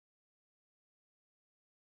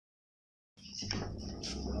अच्छा,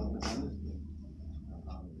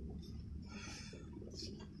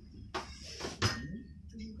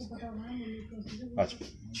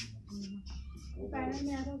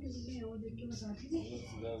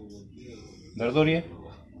 दर्द हो रही है?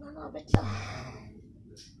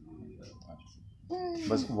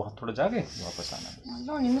 बस बहुत थोड़ा जाके वापस आना है।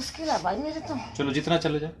 मुश्किल है भाई मेरे तो। चलो जितना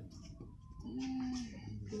चले जाए,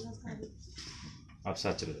 आप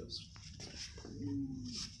साथ चले जाओ।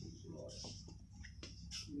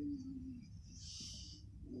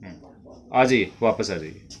 आ जाइए, वापस आ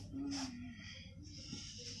जाइए।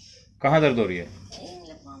 कहाँ दर्द हो रही है?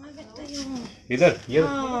 इधर ये?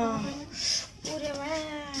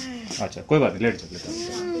 अच्छा कोई बात नहीं, लेट चल।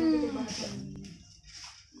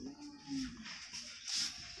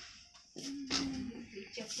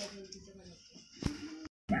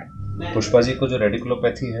 पुष्पा जी को जो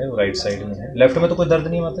रेडिकुलोपैथी है वो राइट साइड में है। लेफ्ट में तो कोई दर्द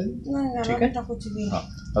नहीं माता जी? ठीक है, कुछ भी। हाँ,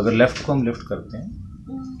 अगर लेफ्ट को हम लिफ्ट करते हैं,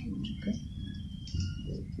 ठीक है,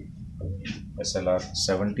 SLR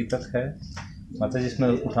 70 तक है माता जी। इसमें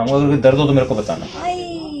उठाऊंगा, अगर दर्द हो तो मेरे को बताना।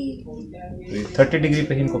 30 डिग्री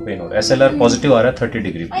पे ही इनको पेन हो रहा है। SLR पॉजिटिव आ रहा है 30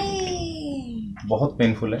 डिग्री पे, बहुत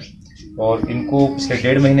पेनफुल है। और इनको पिछले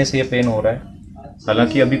 1.5 महीने से ये पेन हो रहा है।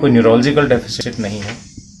 हालांकि अभी कोई न्यूरोलॉजिकल डेफिसिट नहीं है,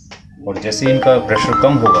 और जैसे ही इनका प्रेशर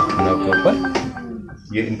कम होगा नर्व के ऊपर,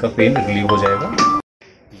 ये इनका पेन रिलीव हो जाएगा।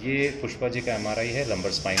 ये पुष्पा जी का MRI है लंबर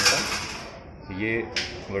स्पाइन का। ये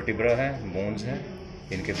वर्टिब्रा है, बोन्स हैं,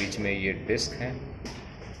 इनके बीच में ये डिस्क हैं।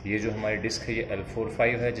 ये जो हमारी डिस्क है ये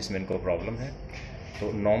L4-5 है, जिसमें इनको प्रॉब्लम है।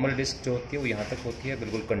 तो नॉर्मल डिस्क जो होती है वो यहाँ तक होती है,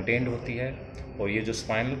 बिल्कुल कंटेन्ड होती है। और ये जो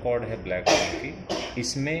स्पाइनल कॉर्ड है ब्लैक कलर की,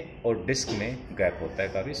 इसमें और डिस्क में गैप होता है,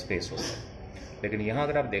 काफ़ी स्पेस होता है। लेकिन यहाँ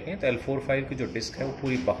अगर आप देखें तो L4-5 की जो डिस्क है वो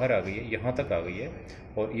पूरी बाहर आ गई है, यहाँ तक आ गई है,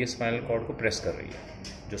 और ये स्पाइनल कॉर्ड को प्रेस कर रही है।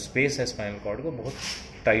 जो स्पेस है स्पाइनल कॉर्ड को बहुत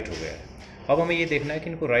टाइट हो गया है। अब हमें ये देखना है कि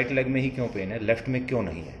इनको राइट लेग में ही क्यों पेन है, लेफ्ट में क्यों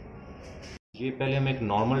नहीं है। ये पहले हम एक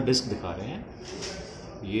नॉर्मल डिस्क दिखा रहे हैं।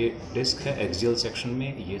 ये डिस्क है एक्सियल सेक्शन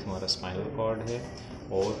में, ये हमारा स्पाइनल कॉर्ड है,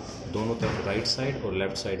 और दोनों तरफ राइट साइड और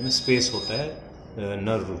लेफ्ट साइड में स्पेस होता है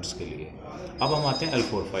नर्व रूट्स के लिए। अब हम आते हैं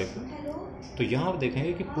L4-5 में। तो यहाँ आप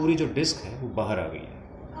देखेंगे कि पूरी जो डिस्क है वो बाहर आ गई है,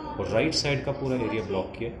 और राइट साइड का पूरा एरिया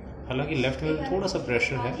ब्लॉक किया। हालांकि लेफ्ट में थोड़ा सा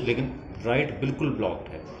प्रेशर है, लेकिन राइट बिल्कुल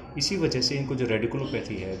ब्लॉक्ड है। इसी वजह से इनको जो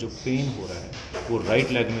रेडिकुलोपैथी है, जो पेन हो रहा है, वो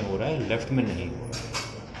राइट लेग में हो रहा है, लेफ्ट में नहीं हो रहा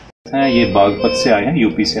है। ये बागपत से आए हैं,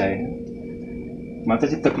 यूपी से आए हैं। माता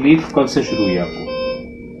जी तकलीफ कब से शुरू हुई आपको?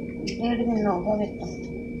 1.5 महीना हो गया बेटा।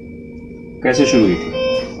 कैसे शुरू हुई थी?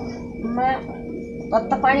 मैं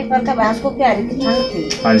पत्ता पानी करके भैंस को प्यार रही थी, ठंड थी।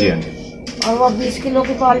 हाँ जी, हाँ जी। और वो 20 किलो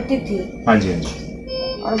की क्वालिटी थी। हाँ जी, हाँ जी।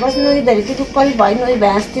 और बस नई धरी थी, तो कल भाई नई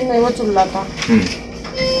भैंस थी, नई वो चूल्हा था,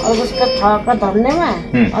 और उसका ठाका धरने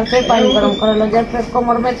में, और फिर पानी गर्म कर लगा। फिर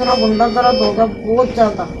कमर में इतना गुंडा दर्द हो गया बहुत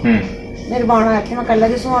ज्यादा। मेरी बाणा आती, मैं कह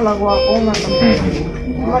लगी सुहा लगवा को, मैं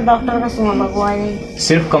डॉक्टर का सुहा लगवाया।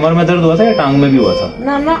 सिर्फ कमर में दर्द हुआ था या टांग में भी हुआ था?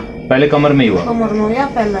 ना ना, पहले कमर में ही हुआ। कमर में हुआ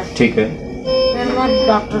पहले। ठीक है। फिर मैं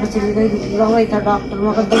डॉक्टर के चली गई, वही था डॉक्टर,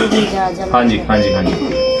 मैं दूध नहीं जाया। हाँ जी, हाँ जी, हाँ जी।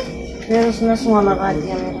 फिर उसने सुहा लगा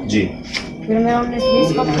दिया मेरा जी। फिर मेरा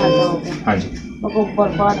 19-20 का फायदा हो गया। हाँ जी। मैं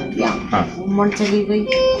बर्बाद किया। हाँ। मन चली गई।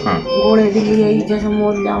 हाँ। घोड़े भी लिए जैसे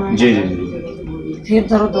मोल जाऊँ। जी जी जी। फिर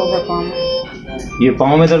दर्द हो गया पाँव में। ये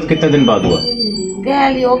पाँव में दर्द कितने दिन बाद हुआ?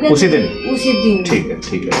 गैली हो गया उसी दिन। ठीक है,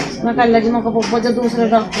 ठीक है। मैं कह लगी, मैं पप्पा जो दूसरे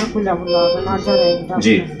डॉक्टर बुला ना चले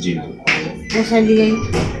जी जी, उसे ले गई।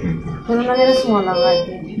 फिर उन्होंने मेरे सुहा लगा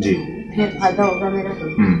दिया जी। फिर फायदा हो गया मेरा।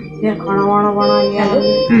 फिर खाना वाना बना लिया।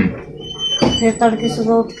 फिर तड़के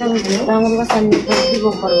सुबह उठ कर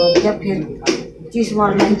गोबर बन गया, फिर चीज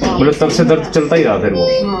मारने। मतलब तब से दर्द चलता ही रहा फिर वो?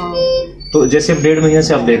 हाँ। तो जैसे 1.5 महीने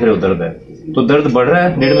से आप देख रहे हो दर्द है, तो दर्द बढ़ रहा है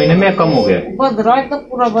 1.5 महीने में या कम हो गया? बढ़ रहा है, तो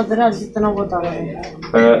पूरा बढ़ रहा है जितना बता रहे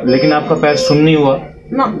हैं। लेकिन आपका पैर सुन नहीं हुआ?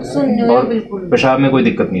 ना, सुन नहीं हुआ बिल्कुल। पेशाब में कोई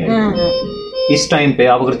दिक्कत नहीं आई? इस टाइम पे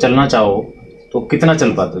आप अगर चलना चाहो तो कितना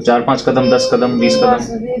चल पाते हो? 4-5 कदम, 10 कदम, 20 कदम?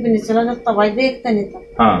 नहीं चला जाता भाई, देखते नहीं था।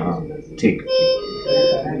 हाँ हाँ, ठीक।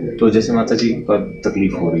 तो जैसे माता जी का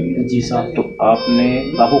तकलीफ हो रही है जी साहब, तो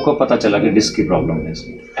आपको कब पता चला कि डिस्क की प्रॉब्लम है?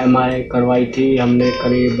 MRI करवाई थी हमने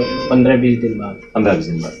करीब 15-20 दिन बाद। 15-20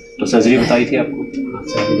 दिन बाद। तो सर्जरी बताई थी आपको?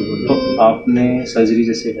 तो आपने सर्जरी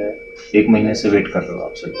जैसे है 1 महीने से वेट कर रहे हो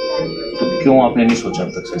आप सर्जरी, तो क्यों आपने नहीं सोचा अब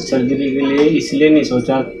तक सर्जरी के लिए? इसलिए नहीं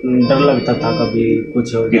सोचा, डर लगता था कभी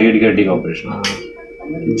कुछ हो रीढ़ की हड्डी का ऑपरेशन। हाँ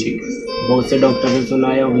ठीक है। बहुत से डॉक्टर से सुना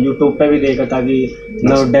है, यूट्यूब पे भी देखा था कि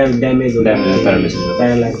डैमेज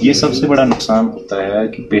पैरालाइज। ये सबसे बड़ा नुकसान होता है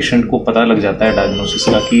कि पेशेंट को पता लग जाता है डायग्नोसिस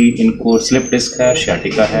का कि इनको स्लिप डिस्क है,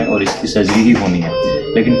 सियाटिका है और इसकी सर्जरी ही होनी है,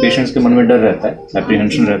 लेकिन पेशेंट्स के मन में डर रहता है,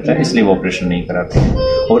 एप्रीहेंशन रहता है, इसलिए वो ऑपरेशन नहीं कराते हैं।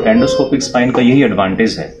 और एंडोस्कोपिक स्पाइन का यही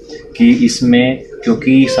एडवांटेज है कि इसमें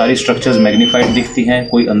क्योंकि सारी स्ट्रक्चर्स मैग्नीफाइड दिखती हैं,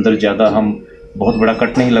 कोई अंदर ज़्यादा हम बहुत बड़ा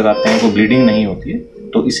कट नहीं लगाते हैं, कोई ब्लीडिंग नहीं होती है,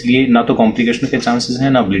 तो इसलिए ना तो कॉम्प्लिकेशन के चांसेस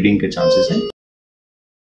हैं ना ब्लीडिंग के चांसेस हैं।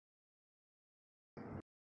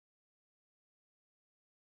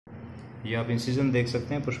 ये आप इंसिजन देख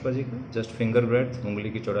सकते हैं पुष्पा जी का, जस्ट फिंगर ब्रेड्थ, उंगली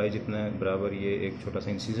की चौड़ाई जितना बराबर ये एक छोटा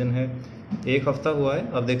सा इंसिजन है। 1 हफ्ता हुआ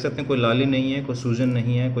है, आप देख सकते हैं कोई लाली नहीं है, कोई सूजन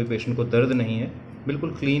नहीं है, कोई पेशेंट को दर्द नहीं है,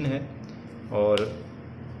 बिल्कुल क्लीन है। और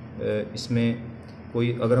इसमें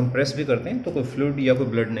कोई अगर हम प्रेस भी करते हैं तो कोई फ्लूइड या कोई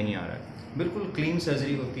ब्लड नहीं आ रहा है, बिल्कुल क्लीन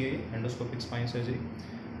सर्जरी होती है ये एंडोस्कोपिक स्पाइन सर्जरी।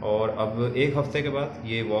 और अब 1 हफ्ते के बाद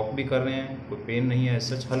ये वॉक भी कर रहे हैं, कोई पेन नहीं है,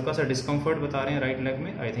 सच हल्का सा डिस्कम्फर्ट बता रहे हैं राइट लेग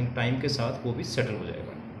में। आई थिंक टाइम के साथ वो भी सेटल हो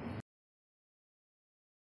जाएगा।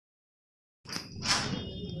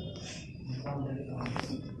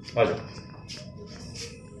 आ जाओ,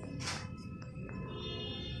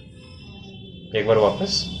 एक बार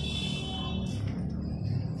वापस।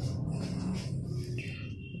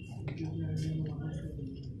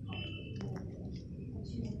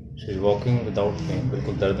 She is walking without pen,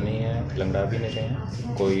 बिल्कुल दर्द नहीं है, लंगड़ा भी नहीं रहे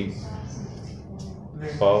हैं, कोई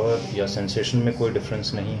पावर या सेंसेशन में कोई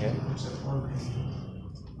डिफरेंस नहीं है।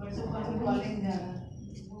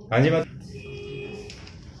 हाँ जी बात,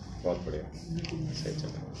 बहुत बढ़िया, सही चल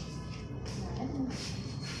रहा।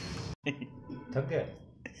 थक गए?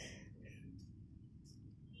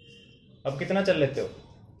 अब कितना चल लेते हो?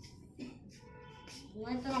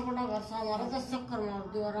 मैं इतना बड़ा घर से हमारा 10 चक्कर मार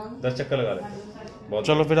दो आराम। 10 चक्कर लगा लेते हो? बहुत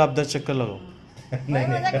चलो फिर आप 10 चक्कर लगाओ। नहीं